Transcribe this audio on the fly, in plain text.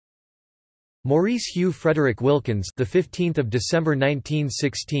Maurice Hugh Frederick Wilkins, the 15th of December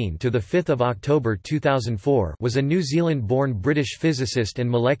 1916 to the 5th of October 2004, was a New Zealand-born British physicist and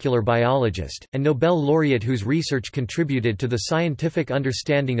molecular biologist and Nobel laureate whose research contributed to the scientific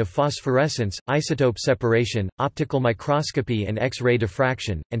understanding of phosphorescence, isotope separation, optical microscopy and X-ray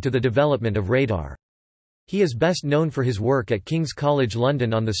diffraction, and to the development of radar. He is best known for his work at King's College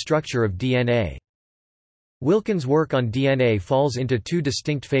London on the structure of DNA. Wilkins' work on DNA falls into two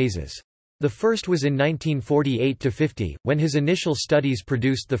distinct phases. The first was in 1948–50, when his initial studies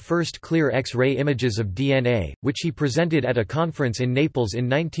produced the first clear X-ray images of DNA, which he presented at a conference in Naples in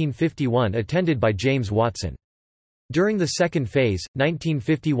 1951 attended by James Watson. During the second phase,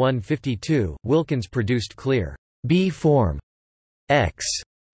 1951–52, Wilkins produced clear B-form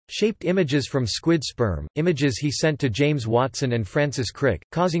X-shaped images from squid sperm, images he sent to James Watson and Francis Crick,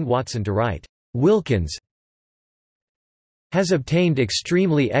 causing Watson to write, "Wilkins has obtained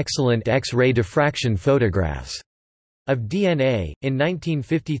extremely excellent X-ray diffraction photographs of DNA." In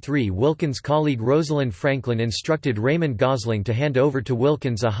 1953, Wilkins' colleague Rosalind Franklin instructed Raymond Gosling to hand over to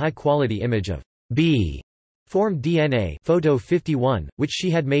Wilkins a high-quality image of B-form DNA photo 51, which she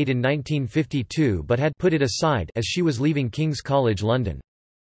had made in 1952 but had put it aside as she was leaving King's College London.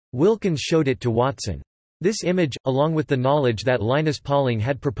 Wilkins showed it to Watson. This image, along with the knowledge that Linus Pauling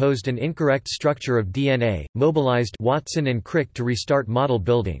had proposed an incorrect structure of DNA, mobilized Watson and Crick to restart model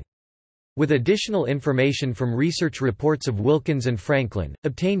building. With additional information from research reports of Wilkins and Franklin,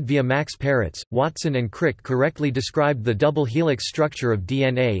 obtained via Max Perutz, Watson and Crick correctly described the double helix structure of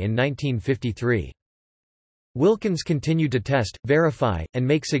DNA in 1953. Wilkins continued to test, verify, and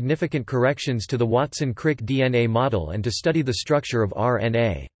make significant corrections to the Watson-Crick DNA model and to study the structure of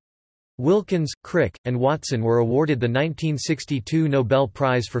RNA. Wilkins, Crick, and Watson were awarded the 1962 Nobel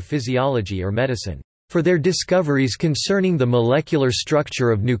Prize for Physiology or Medicine for their discoveries concerning the molecular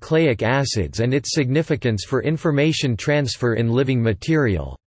structure of nucleic acids and its significance for information transfer in living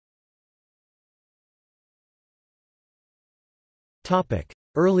material.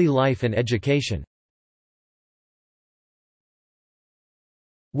 Early life and education.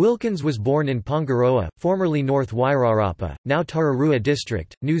 Wilkins was born in Pongaroa, formerly North Wairarapa, now Tararua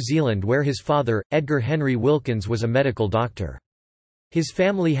District, New Zealand, where his father, Edgar Henry Wilkins, was a medical doctor. His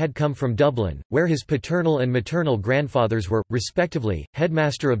family had come from Dublin, where his paternal and maternal grandfathers were, respectively,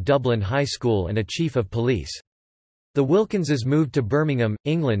 headmaster of Dublin High School and a chief of police. The Wilkinses moved to Birmingham,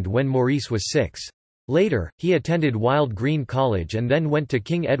 England when Maurice was 6. Later, he attended Wild Green College and then went to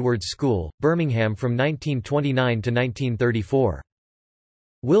King Edward's School, Birmingham from 1929 to 1934.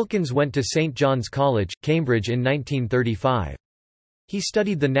 Wilkins went to St John's College, Cambridge in 1935. He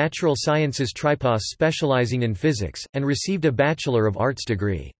studied the natural sciences tripos specializing in physics, and received a Bachelor of Arts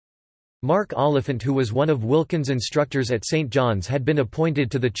degree. Mark Oliphant, who was one of Wilkins' instructors at St John's, had been appointed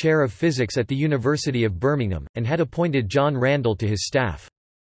to the chair of physics at the University of Birmingham, and had appointed John Randall to his staff.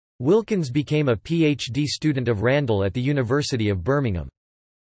 Wilkins became a PhD student of Randall at the University of Birmingham.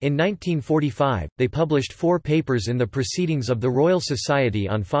 In 1945, they published 4 papers in the Proceedings of the Royal Society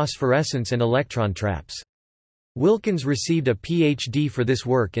on Phosphorescence and Electron Traps. Wilkins received a Ph.D. for this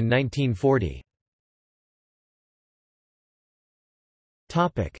work in 1940.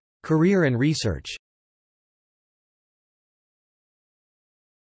 Career and research.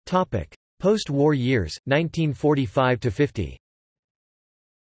 Post-war years, 1945–50.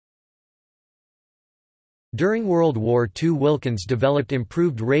 During World War II, Wilkins developed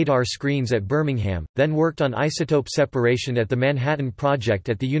improved radar screens at Birmingham, then worked on isotope separation at the Manhattan Project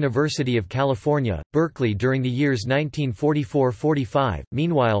at the University of California, Berkeley during the years 1944–45.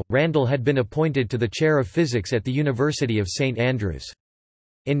 Meanwhile, Randall had been appointed to the chair of physics at the University of St Andrews.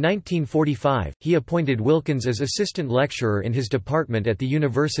 In 1945, he appointed Wilkins as assistant lecturer in his department at the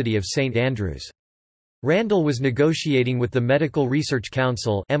University of St Andrews. Randall was negotiating with the Medical Research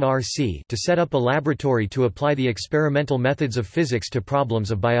Council (MRC) to set up a laboratory to apply the experimental methods of physics to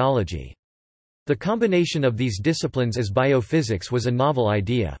problems of biology. The combination of these disciplines as biophysics was a novel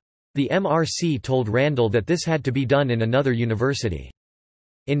idea. The MRC told Randall that this had to be done in another university.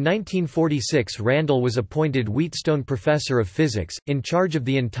 In 1946, Randall was appointed Wheatstone Professor of Physics, in charge of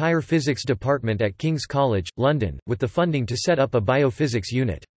the entire physics department at King's College, London, with the funding to set up a biophysics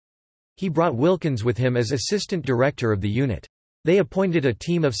unit. He brought Wilkins with him as assistant director of the unit. They appointed a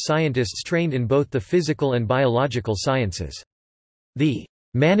team of scientists trained in both the physical and biological sciences. The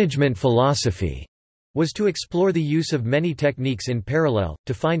management philosophy was to explore the use of many techniques in parallel,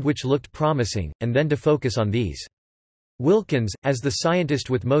 to find which looked promising, and then to focus on these. Wilkins, as the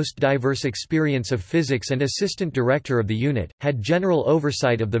scientist with most diverse experience of physics and assistant director of the unit, had general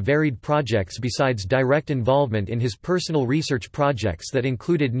oversight of the varied projects besides direct involvement in his personal research projects that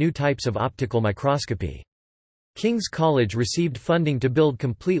included new types of optical microscopy. King's College received funding to build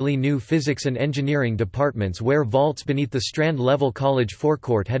completely new physics and engineering departments where vaults beneath the Strand-level college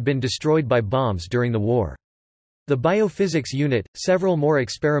forecourt had been destroyed by bombs during the war. The biophysics unit, several more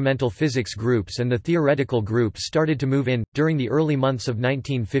experimental physics groups and the theoretical group started to move in, during the early months of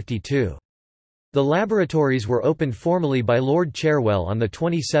 1952. The laboratories were opened formally by Lord Cherwell on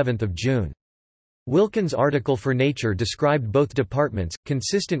 27 June. Wilkins' article for Nature described both departments,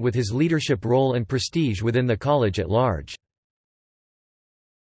 consistent with his leadership role and prestige within the college at large.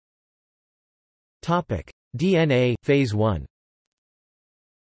 DNA, Phase 1.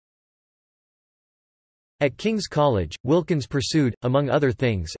 At King's College, Wilkins pursued, among other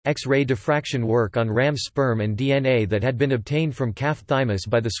things, X-ray diffraction work on ram sperm and DNA that had been obtained from calf thymus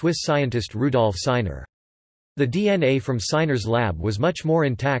by the Swiss scientist Rudolf Seiner. The DNA from Seiner's lab was much more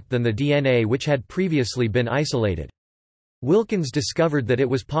intact than the DNA which had previously been isolated. Wilkins discovered that it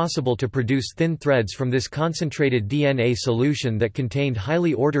was possible to produce thin threads from this concentrated DNA solution that contained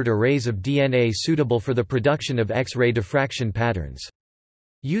highly ordered arrays of DNA suitable for the production of X-ray diffraction patterns.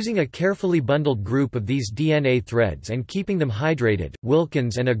 Using a carefully bundled group of these DNA threads and keeping them hydrated,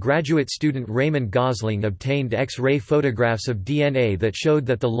 Wilkins and a graduate student Raymond Gosling obtained X-ray photographs of DNA that showed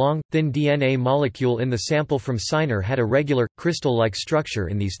that the long, thin DNA molecule in the sample from Seiner had a regular, crystal-like structure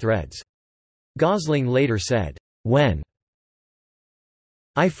in these threads. Gosling later said, "When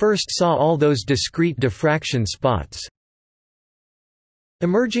I first saw all those discrete diffraction spots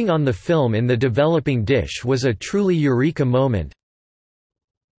emerging on the film in the developing dish was a truly eureka moment.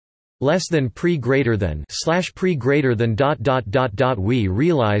 Less than pre greater than /pre greater than ... We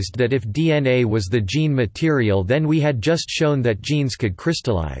realized that if DNA was the gene material, then we had just shown that genes could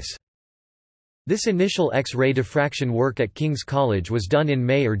crystallize." This initial X-ray diffraction work at King's College was done in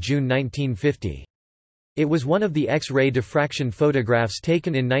May or June 1950. It was one of the X-ray diffraction photographs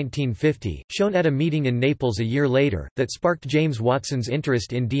taken in 1950, shown at a meeting in Naples a year later, that sparked James Watson's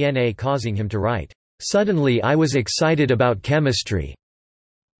interest in DNA, causing him to write, "Suddenly I was excited about chemistry.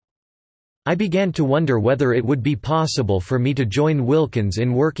 I began to wonder whether it would be possible for me to join Wilkins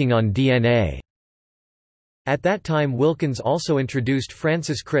in working on DNA." At that time Wilkins also introduced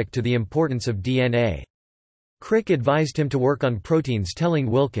Francis Crick to the importance of DNA. Crick advised him to work on proteins,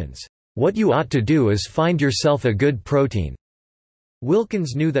 telling Wilkins, "What you ought to do is find yourself a good protein."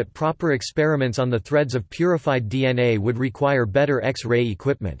 Wilkins knew that proper experiments on the threads of purified DNA would require better X-ray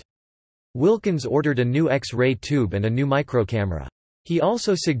equipment. Wilkins ordered a new X-ray tube and a new microcamera. He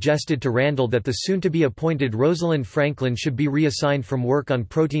also suggested to Randall that the soon-to-be-appointed Rosalind Franklin should be reassigned from work on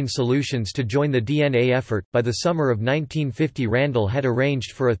protein solutions to join the DNA effort. By the summer of 1950, Randall had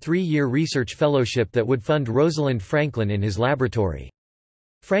arranged for a 3-year research fellowship that would fund Rosalind Franklin in his laboratory.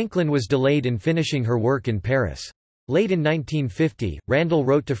 Franklin was delayed in finishing her work in Paris. Late in 1950, Randall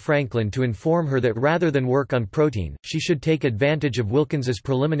wrote to Franklin to inform her that rather than work on protein, she should take advantage of Wilkins's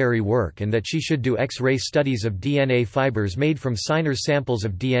preliminary work and that she should do X-ray studies of DNA fibers made from Seiner's samples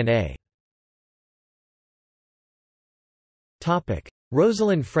of DNA.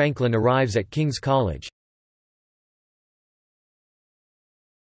 Rosalind Franklin arrives at King's College.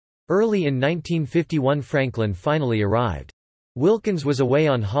 Early in 1951 Franklin finally arrived. Wilkins was away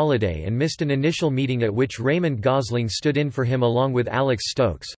on holiday and missed an initial meeting at which Raymond Gosling stood in for him along with Alex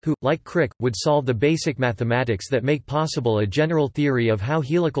Stokes, who, like Crick, would solve the basic mathematics that make possible a general theory of how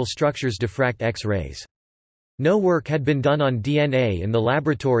helical structures diffract X-rays. No work had been done on DNA in the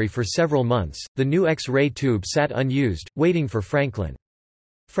laboratory for several months. The new X-ray tube sat unused, waiting for Franklin.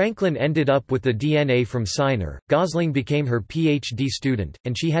 Franklin ended up with the DNA from Seiner, Gosling became her PhD student,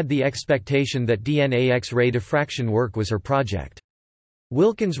 and she had the expectation that DNA X-ray diffraction work was her project.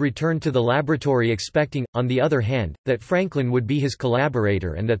 Wilkins returned to the laboratory expecting, on the other hand, that Franklin would be his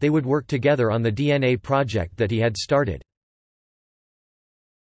collaborator and that they would work together on the DNA project that he had started.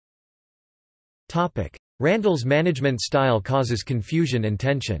 Randall's management style causes confusion and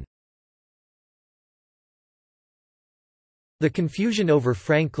tension. The confusion over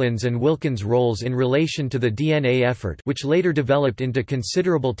Franklin's and Wilkins' roles in relation to the DNA effort, which later developed into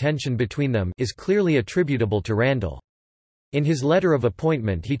considerable tension between them, is clearly attributable to Randall. In his letter of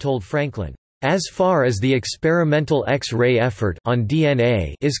appointment he told Franklin, "As far as the experimental X-ray effort on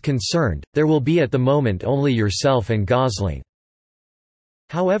DNA is concerned, there will be at the moment only yourself and Gosling."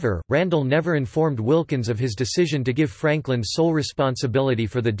 However, Randall never informed Wilkins of his decision to give Franklin sole responsibility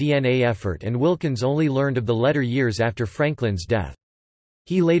for the DNA effort, and Wilkins only learned of the letter years after Franklin's death.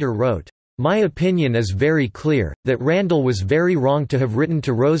 He later wrote, "My opinion is very clear, that Randall was very wrong to have written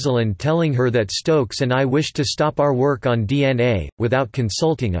to Rosalind telling her that Stokes and I wished to stop our work on DNA, without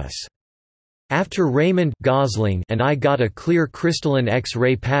consulting us. After Raymond Gosling and I got a clear crystalline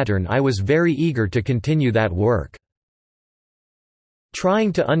X-ray pattern, I was very eager to continue that work.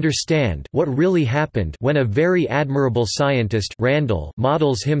 Trying to understand what really happened when a very admirable scientist Randall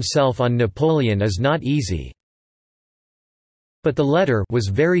models himself on Napoleon is not easy. But the letter was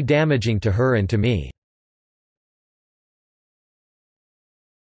very damaging to her and to me."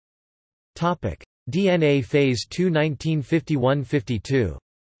 DNA Phase 2 1951–52.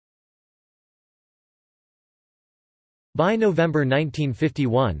 By November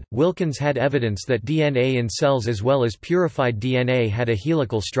 1951, Wilkins had evidence that DNA in cells as well as purified DNA had a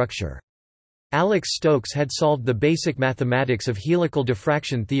helical structure. Alex Stokes had solved the basic mathematics of helical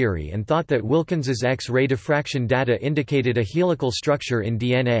diffraction theory and thought that Wilkins's X-ray diffraction data indicated a helical structure in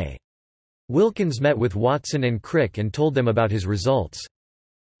DNA. Wilkins met with Watson and Crick and told them about his results.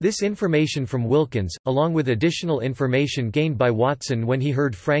 This information from Wilkins, along with additional information gained by Watson when he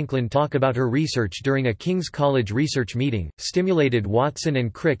heard Franklin talk about her research during a King's College research meeting, stimulated Watson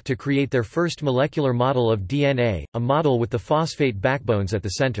and Crick to create their first molecular model of DNA, a model with the phosphate backbones at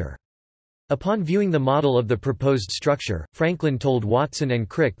the center. Upon viewing the model of the proposed structure, Franklin told Watson and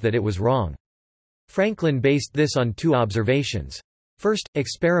Crick that it was wrong. Franklin based this on two observations. First,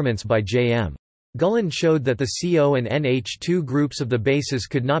 experiments by J.M. Gullen showed that the CO and NH2 groups of the bases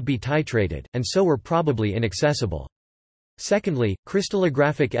could not be titrated, and so were probably inaccessible. Secondly,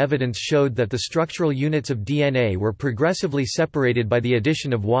 crystallographic evidence showed that the structural units of DNA were progressively separated by the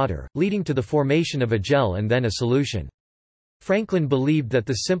addition of water, leading to the formation of a gel and then a solution. Franklin believed that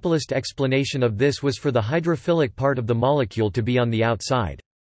the simplest explanation of this was for the hydrophilic part of the molecule to be on the outside.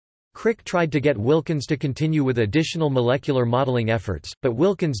 Crick tried to get Wilkins to continue with additional molecular modeling efforts, but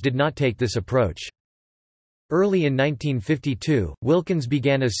Wilkins did not take this approach. Early in 1952, Wilkins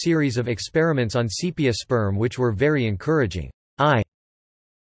began a series of experiments on sepia sperm which were very encouraging. I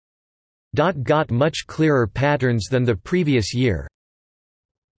got much clearer patterns than the previous year.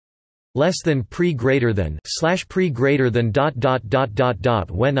 Less than pre greater than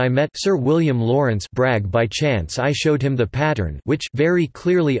when I met Sir William Lawrence Bragg by chance, I showed him the pattern which very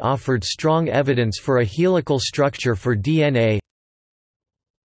clearly offered strong evidence for a helical structure for DNA.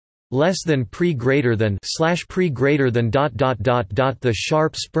 Less than pre greater than the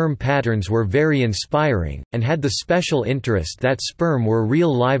sharp sperm patterns were very inspiring, and had the special interest that sperm were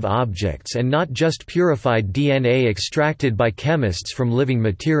real live objects and not just purified DNA extracted by chemists from living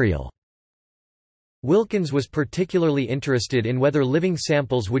material. Wilkins was particularly interested in whether living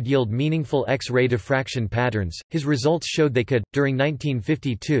samples would yield meaningful X-ray diffraction patterns. His results showed they could. During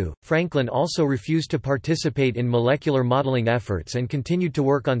 1952, Franklin also refused to participate in molecular modeling efforts and continued to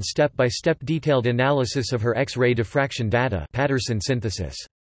work on step-by-step detailed analysis of her X-ray diffraction data, Patterson synthesis.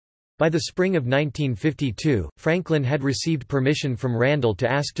 By the spring of 1952, Franklin had received permission from Randall to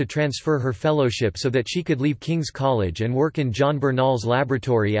ask to transfer her fellowship so that she could leave King's College and work in John Bernal's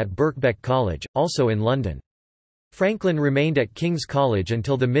laboratory at Birkbeck College, also in London. Franklin remained at King's College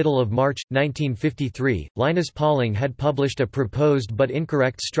until the middle of March, 1953. Linus Pauling had published a proposed but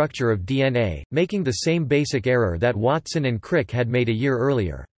incorrect structure of DNA, making the same basic error that Watson and Crick had made a year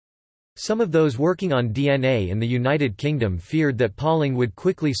earlier. Some of those working on DNA in the United Kingdom feared that Pauling would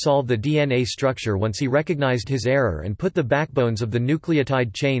quickly solve the DNA structure once he recognized his error and put the backbones of the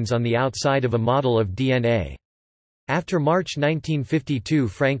nucleotide chains on the outside of a model of DNA. After March 1952,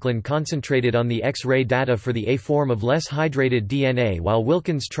 Franklin concentrated on the X-ray data for the A form of less hydrated DNA while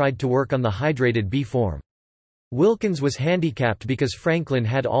Wilkins tried to work on the hydrated B form. Wilkins was handicapped because Franklin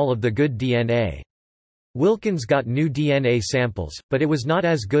had all of the good DNA. Wilkins got new DNA samples, but it was not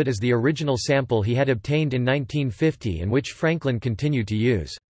as good as the original sample he had obtained in 1950 and which Franklin continued to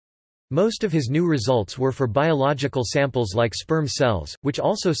use. Most of his new results were for biological samples like sperm cells, which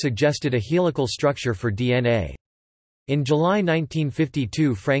also suggested a helical structure for DNA. In July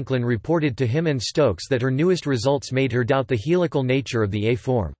 1952, Franklin reported to him and Stokes that her newest results made her doubt the helical nature of the A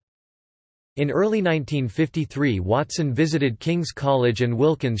form. In early 1953, Watson visited King's College and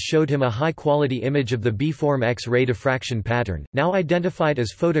Wilkins showed him a high-quality image of the B-form X-ray diffraction pattern, now identified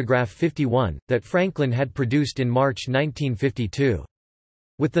as photograph 51, that Franklin had produced in March 1952.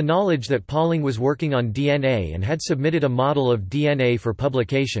 With the knowledge that Pauling was working on DNA and had submitted a model of DNA for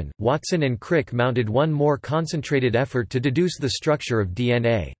publication, Watson and Crick mounted one more concentrated effort to deduce the structure of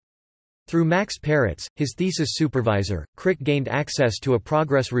DNA. Through Max Perutz, his thesis supervisor, Crick gained access to a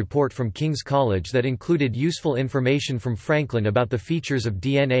progress report from King's College that included useful information from Franklin about the features of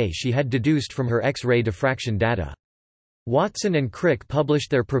DNA she had deduced from her X-ray diffraction data. Watson and Crick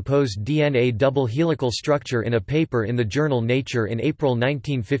published their proposed DNA double helical structure in a paper in the journal Nature in April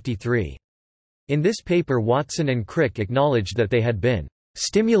 1953. In this paper, Watson and Crick acknowledged that they had been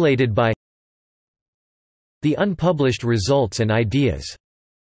stimulated by the unpublished results and ideas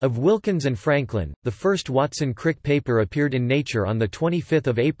of Wilkins and Franklin. The first Watson-Crick paper appeared in Nature on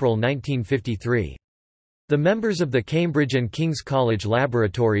 25 April 1953. The members of the Cambridge and King's College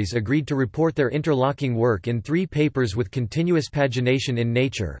laboratories agreed to report their interlocking work in 3 papers with continuous pagination in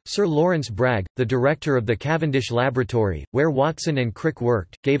Nature. Sir Lawrence Bragg, the director of the Cavendish Laboratory, where Watson and Crick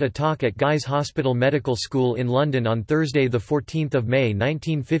worked, gave a talk at Guy's Hospital Medical School in London on Thursday 14 May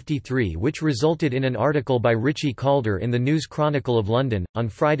 1953, which resulted in an article by Richie Calder in the News Chronicle of London, on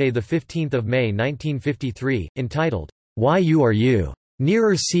Friday 15 May 1953, entitled, "Why You Are You?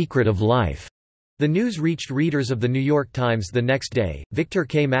 Nearer Secret of Life." The news reached readers of The New York Times the next day. Victor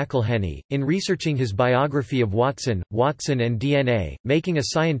K. McElhenney, in researching his biography of Watson, Watson and DNA, Making a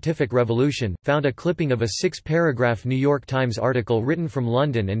Scientific Revolution, found a clipping of a 6-paragraph New York Times article written from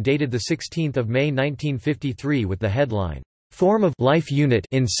London and dated 16 May 1953 with the headline, "Form of life unit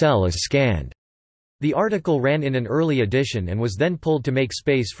in cell is scanned." The article ran in an early edition and was then pulled to make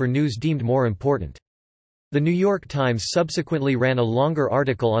space for news deemed more important. The New York Times subsequently ran a longer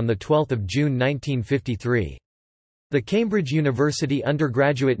article on 12 June 1953. The Cambridge University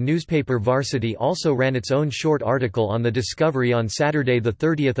undergraduate newspaper Varsity also ran its own short article on the discovery on Saturday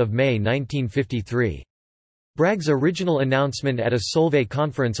 30 May 1953. Bragg's original announcement at a Solvay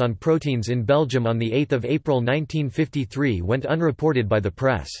conference on proteins in Belgium on 8 April 1953 went unreported by the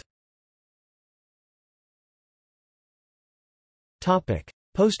press.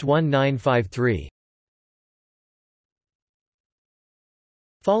 Post-1953.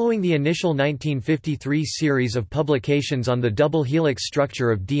 Following the initial 1953 series of publications on the double helix structure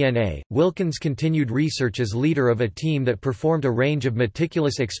of DNA, Wilkins continued research as leader of a team that performed a range of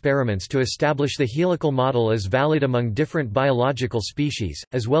meticulous experiments to establish the helical model as valid among different biological species,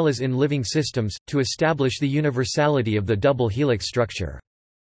 as well as in living systems, to establish the universality of the double helix structure.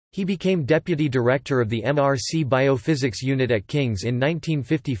 He became deputy director of the MRC Biophysics Unit at King's in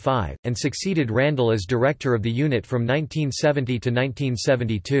 1955, and succeeded Randall as director of the unit from 1970 to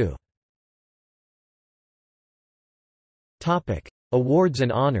 1972. Awards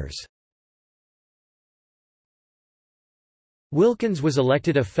and honors. Wilkins was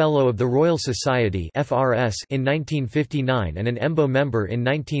elected a Fellow of the Royal Society (FRS) in 1959 and an EMBO member in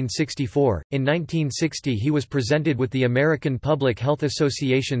 1964. In 1960 he was presented with the American Public Health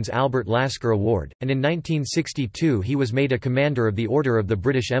Association's Albert Lasker Award, and in 1962 he was made a Commander of the Order of the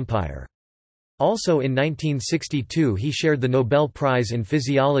British Empire. Also in 1962 he shared the Nobel Prize in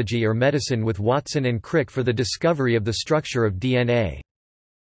Physiology or Medicine with Watson and Crick for the discovery of the structure of DNA.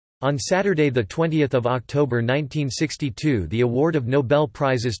 On Saturday 20 October 1962 the award of Nobel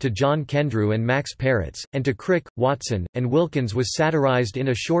Prizes to John Kendrew and Max Perutz, and to Crick, Watson, and Wilkins was satirized in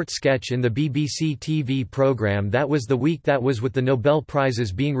a short sketch in the BBC TV programme That Was the Week That Was, with the Nobel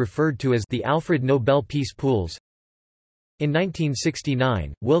Prizes being referred to as the Alfred Nobel Peace Pools. In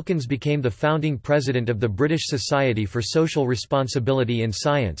 1969, Wilkins became the founding president of the British Society for Social Responsibility in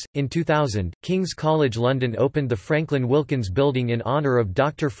Science. In 2000, King's College London opened the Franklin Wilkins Building in honour of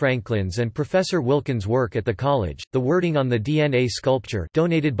Dr. Franklin's and Professor Wilkins' work at the college. The wording on the DNA sculpture,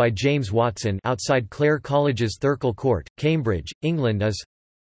 donated by James Watson, outside Clare College's Thurkill Court, Cambridge, England, is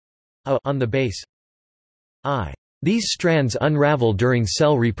on the base I. These strands unravel during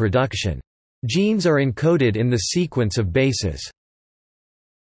cell reproduction. Genes are encoded in the sequence of bases.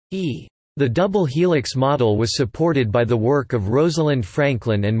 E. The double helix model was supported by the work of Rosalind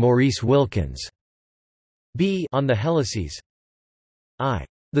Franklin and Maurice Wilkins. B. On the helices. I.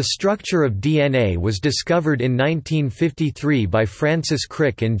 The structure of DNA was discovered in 1953 by Francis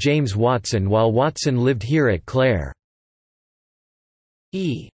Crick and James Watson while Watson lived here at Clare.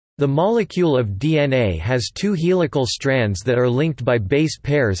 E. The molecule of DNA has 2 helical strands that are linked by base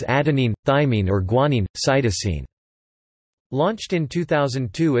pairs adenine, thymine or guanine, cytosine. Launched in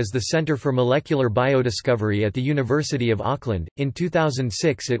 2002 as the Centre for Molecular Biodiscovery at the University of Auckland, in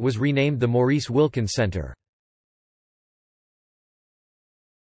 2006 it was renamed the Maurice Wilkins Centre.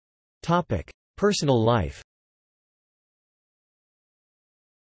 Personal life.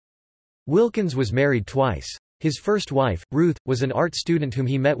 Wilkins was married twice. His first wife, Ruth, was an art student whom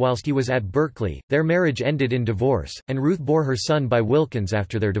he met whilst he was at Berkeley. Their marriage ended in divorce, and Ruth bore her son by Wilkins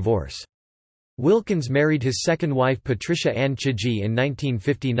after their divorce. Wilkins married his second wife Patricia Ann Chigi in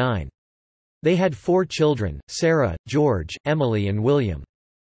 1959. They had 4 children, Sarah, George, Emily and William.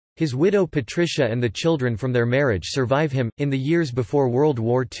 His widow Patricia and the children from their marriage survive him. In the years before World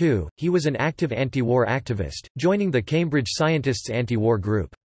War II, he was an active anti-war activist, joining the Cambridge Scientists' anti-war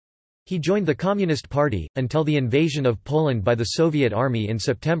group. He joined the Communist Party, until the invasion of Poland by the Soviet Army in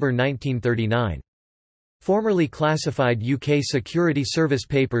September 1939. Formerly classified UK Security Service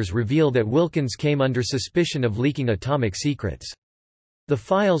papers reveal that Wilkins came under suspicion of leaking atomic secrets. The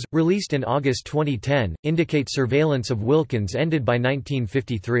files, released in August 2010, indicate surveillance of Wilkins ended by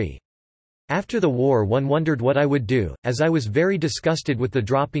 1953. After the war, one wondered what I would do, as I was very disgusted with the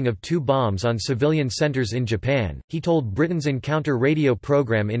dropping of 2 bombs on civilian centers in Japan, he told Britain's Encounter radio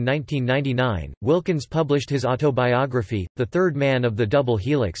program in 1999. Wilkins published his autobiography, The Third Man of the Double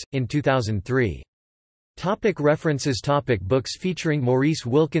Helix, in 2003. References. Books featuring Maurice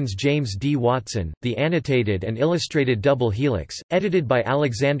Wilkins. James D. Watson, The Annotated and Illustrated Double Helix, edited by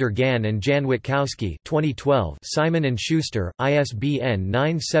Alexander Gann and Jan Witkowski 2012. Simon & Schuster, ISBN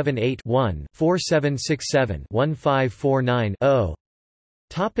 978-1-4767-1549-0.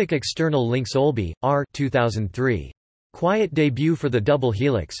 External links. Olby, R. 2003. Quiet Debut for the Double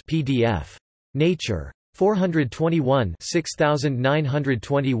Helix PDF. Nature. 421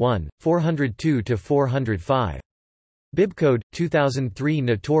 6921, 402–405. Bibcode 2003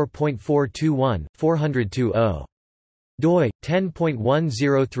 Nator.421 402.0. doi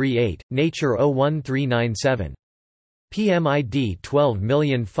 10.1038 Nature 01397. PMID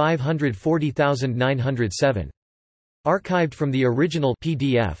 12540907. Archived from the original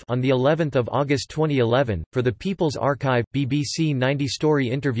PDF on the 11th of August 2011 for the People's Archive. BBC 90-story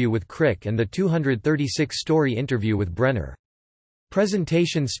interview with Crick and the 236-story interview with Brenner.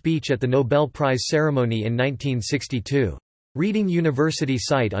 Presentation speech at the Nobel Prize ceremony in 1962. Reading University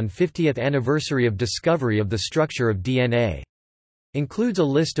site on 50th anniversary of discovery of the structure of DNA. Includes a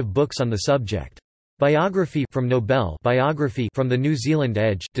list of books on the subject. Biography from Nobel. Biography from the New Zealand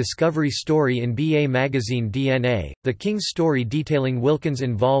Edge. Discovery story in BA magazine. DNA, The King's Story, detailing Wilkins'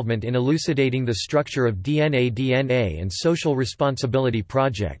 involvement in elucidating the structure of DNA. DNA and Social Responsibility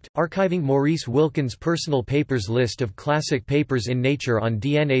Project, archiving Maurice Wilkins' personal papers. List of classic papers in Nature on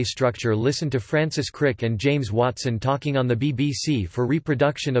DNA structure. Listen to Francis Crick and James Watson talking on the BBC for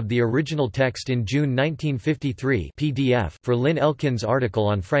reproduction of the original text in June 1953 PDF for Lynn Elkin's article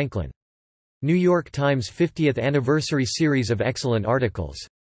on Franklin. New York Times 50th Anniversary series of excellent articles.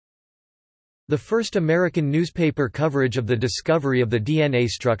 The first American newspaper coverage of the discovery of the DNA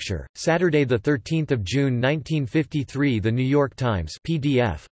structure, Saturday 13 June 1953. The New York Times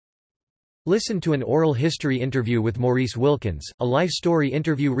PDF. Listen to an oral history interview with Maurice Wilkins, a life story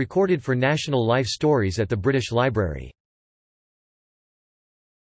interview recorded for National Life Stories at the British Library.